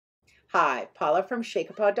Hi, Paula from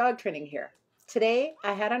Shake-a-Paw Dog Training here. Today,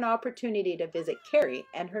 I had an opportunity to visit Carrie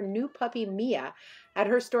and her new puppy Mia at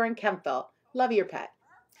her store in Kempville. Love your pet.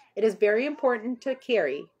 It is very important to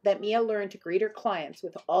Carrie that Mia learn to greet her clients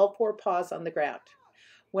with all four paws on the ground.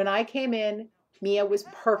 When I came in, Mia was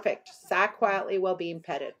perfect, sat quietly while being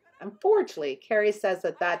petted. Unfortunately, Carrie says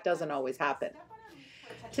that doesn't always happen.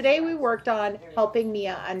 Today we worked on helping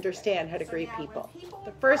Mia understand how to greet people.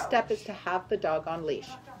 The first step is to have the dog on leash.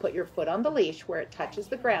 Put your foot on the leash where it touches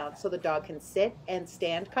the ground so the dog can sit and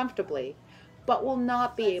stand comfortably, but will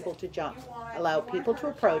not be able to jump. Allow people to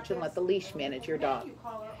approach and let the leash manage your dog.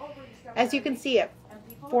 As you can see, at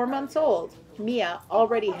 4 months old, Mia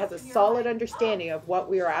already has a solid understanding of what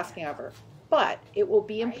we are asking of her. But it will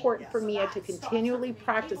be important for Mia to continually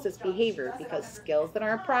practice this behavior because skills that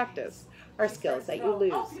aren't practiced are skills that you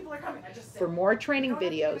lose. For more training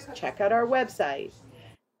videos, check out our website,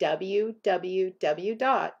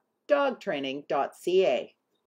 www.dogtraining.ca.